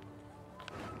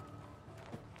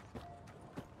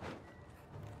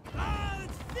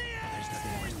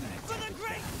 For the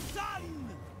great sun!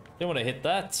 Didn't want to hit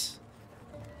that.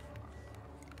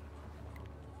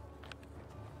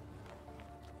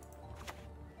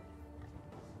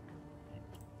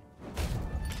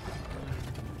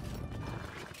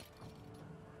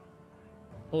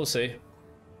 We'll see.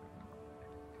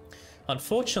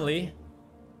 Unfortunately,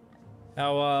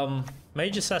 our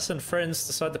mage assassin friends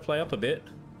decided to play up a bit.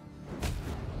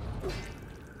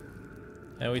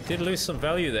 And we did lose some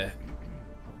value there.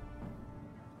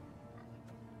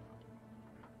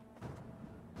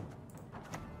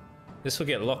 This will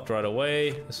get locked right away.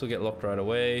 This will get locked right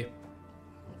away.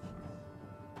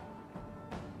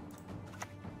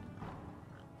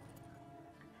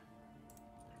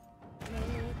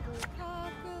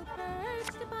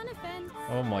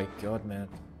 Oh my god, man.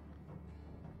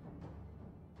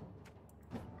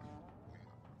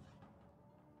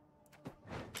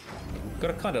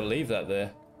 Gotta kind of leave that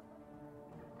there.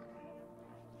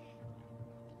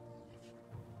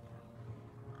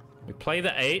 We play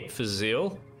the 8 for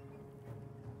Zeal.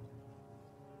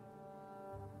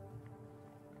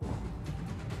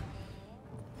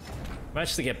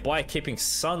 Managed to get by keeping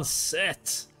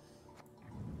Sunset.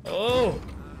 Oh!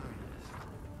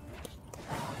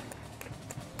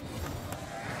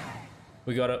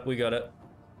 We got it, we got it.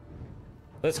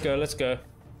 Let's go, let's go.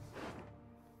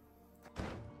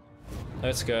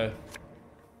 Let's go.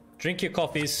 Drink your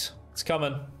coffees. It's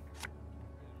coming.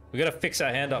 We gotta fix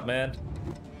our hand up, man.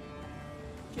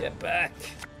 Get back.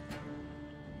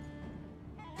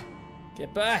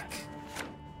 Get back.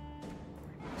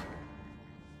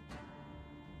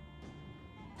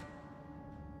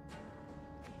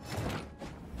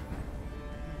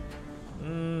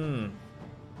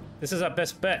 This is our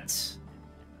best bet.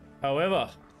 However,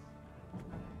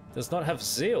 does not have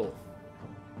Zeal.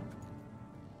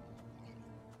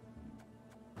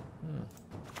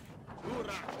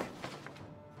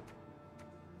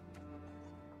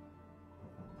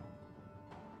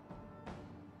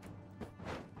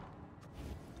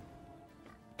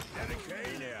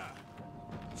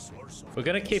 We're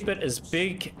gonna keep it as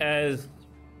big as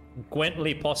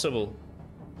Gwently possible.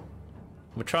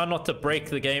 We're trying not to break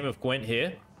the game of Gwent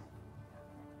here.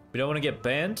 We don't want to get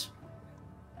banned.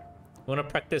 We want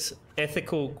to practice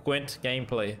ethical Gwent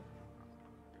gameplay.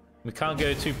 We can't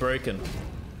go too broken.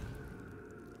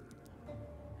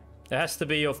 It has to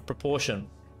be of proportion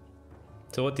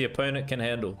to what the opponent can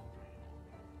handle.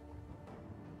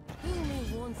 Fool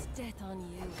me once, death on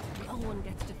you. No one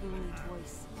gets to fool me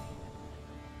twice.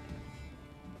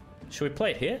 Should we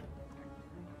play it here?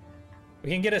 We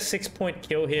can get a 6-point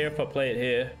kill here if I play it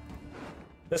here.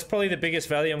 That's probably the biggest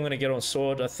value I'm going to get on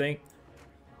sword, I think.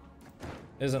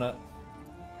 Isn't it?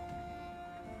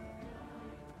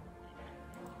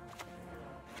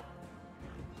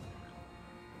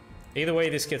 Either way,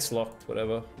 this gets locked,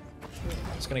 whatever.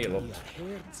 It's going to get locked.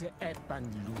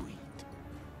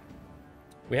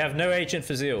 We have no agent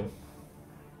for Zeal.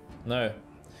 No.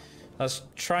 I was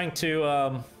trying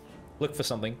to look for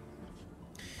something.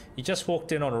 He just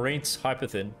walked in on Reent's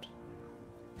Hyperthin.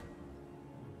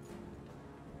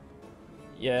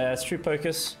 Yeah, it's true,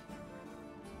 Pocus.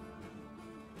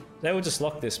 They will just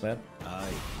lock this, man. I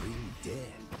bring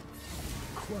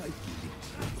death. Quite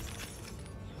literally.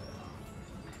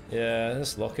 Yeah,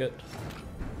 just lock it.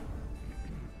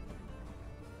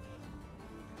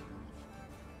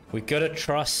 We gotta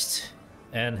trust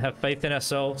and have faith in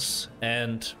ourselves,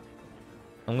 and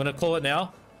I'm gonna call it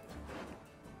now.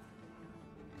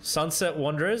 Sunset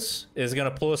Wanderers is gonna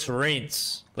pull us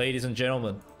Reents, ladies and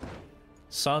gentlemen.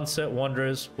 Sunset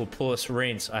Wanderers will pull us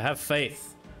Reents. I have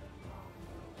faith.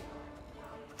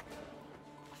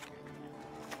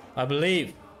 I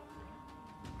believe.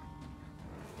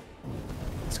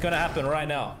 It's gonna happen right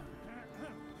now.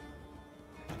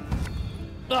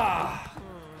 Ah!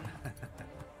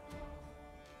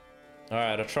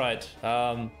 Alright, I tried.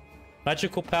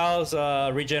 Magical powers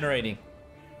are regenerating.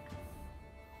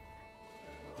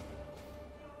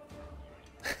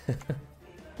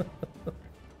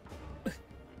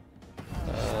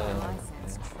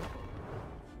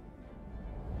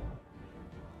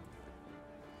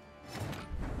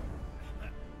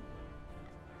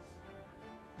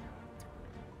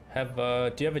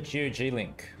 Do you have a GOG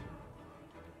link?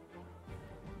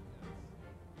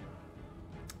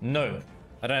 No,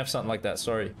 I don't have something like that,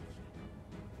 sorry.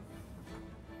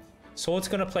 Sword's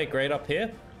gonna play great up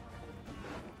here.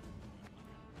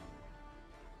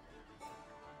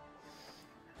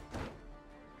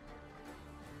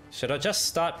 Should I just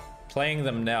start playing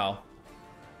them now?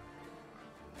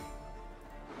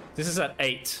 This is at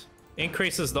 8.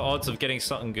 Increases the odds of getting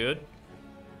something good.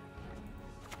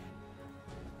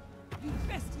 You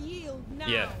best yield now.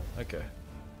 Yeah, okay.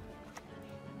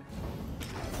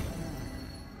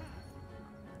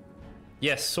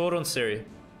 Yes, sword on Siri.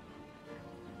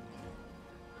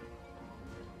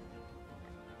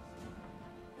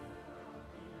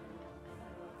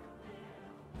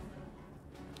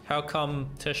 How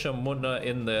come Tesha Munda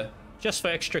in there? Just for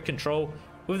extra control.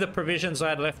 With the provisions I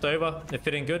had left over, they're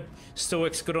fitting good. Still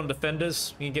works good on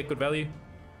defenders. You can get good value.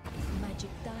 Magic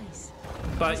dice.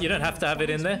 But you don't have to have it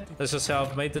in there. That's just how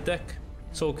I've made the deck.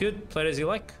 It's all good. Play it as you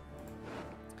like.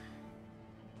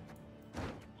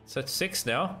 So it's 6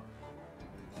 now.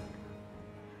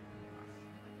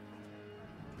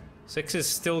 6 is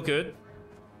still good.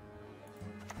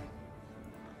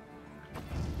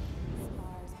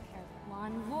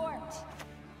 One wart.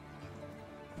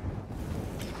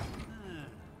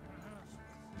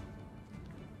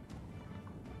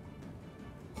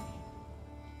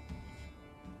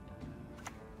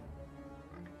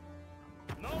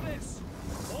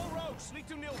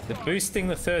 They're boosting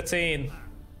the 13.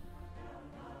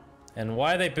 And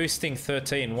why are they boosting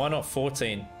 13? Why not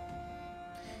 14?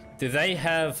 Do they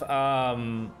have,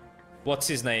 what's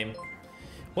his name?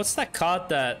 What's that card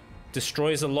that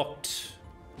destroys a locked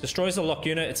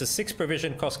unit? It's a 6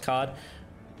 provision cost card.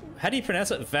 How do you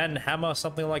pronounce it? Van Hammer,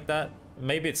 something like that?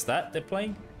 Maybe it's that they're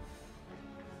playing?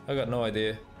 I got no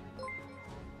idea.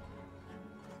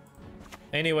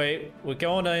 Anyway, we're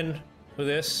going in with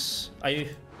this.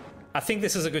 I think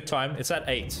this is a good time. It's at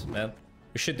 8, man.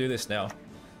 We should do this now.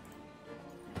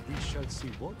 We shall see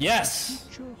what yes! the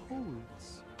future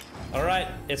holds. Alright,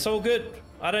 it's all good.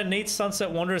 I don't need Sunset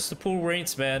Wanderers to pull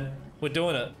Reents, man. We're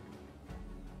doing it.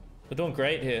 We're doing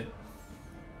great here.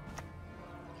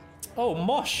 Oh,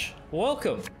 Mosh,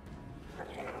 welcome.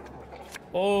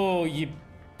 Oh, you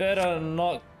better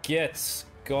not get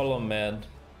Gollum, man.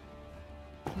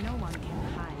 No one can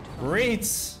hide from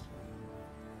Reents!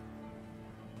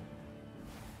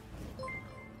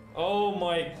 Oh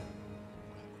my...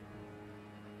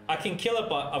 I can kill it,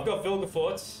 but I've got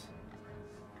Vilgefortz.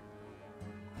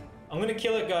 I'm gonna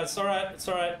kill it, guys. It's alright. It's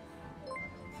alright.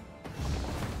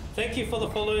 Thank you for the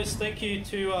follows. Thank you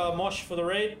to Mosh for the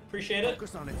raid. Appreciate it.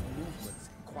 Focus on its movements.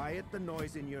 Quiet the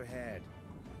noise in your head.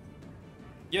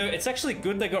 Yo, it's actually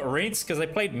good they got Reins because they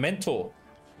played Mentor.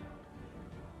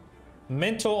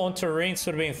 Mentor onto Reins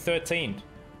would have been 13.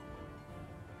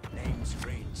 Name's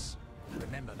Reigns.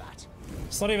 Remember that.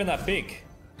 It's not even that big.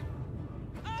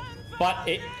 But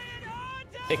it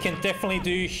can definitely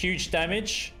do huge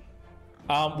damage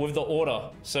with the order.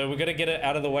 So we're gonna get it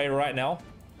out of the way right now.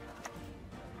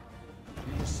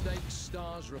 You mistake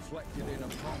stars reflected in a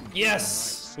pond.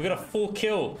 Yes! We got a full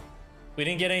kill. We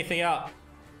didn't get anything out.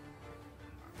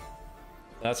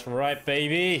 That's right,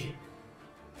 baby.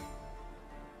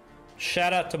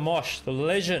 Shout out to Mosh, the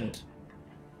legend.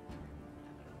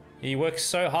 He works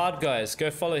so hard, guys. Go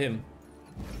follow him.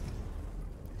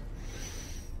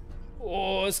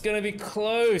 Oh, it's gonna be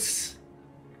close.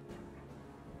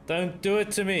 Don't do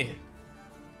it to me.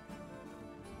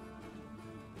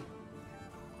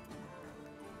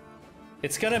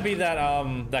 It's gonna be that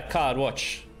that card,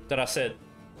 watch, that I said.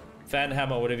 Fan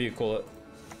hammer, whatever you call it.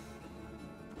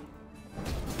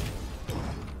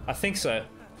 I think so.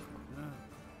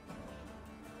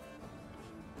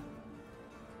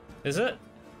 Is it?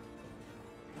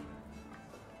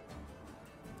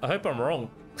 I hope I'm wrong.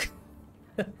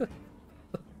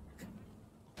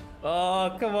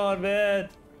 Oh, come on, man.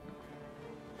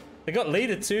 They got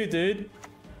leader too, dude.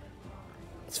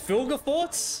 It's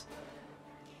Filgerforts?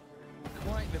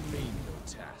 Quite the menial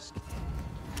task.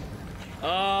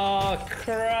 Oh,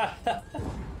 crap.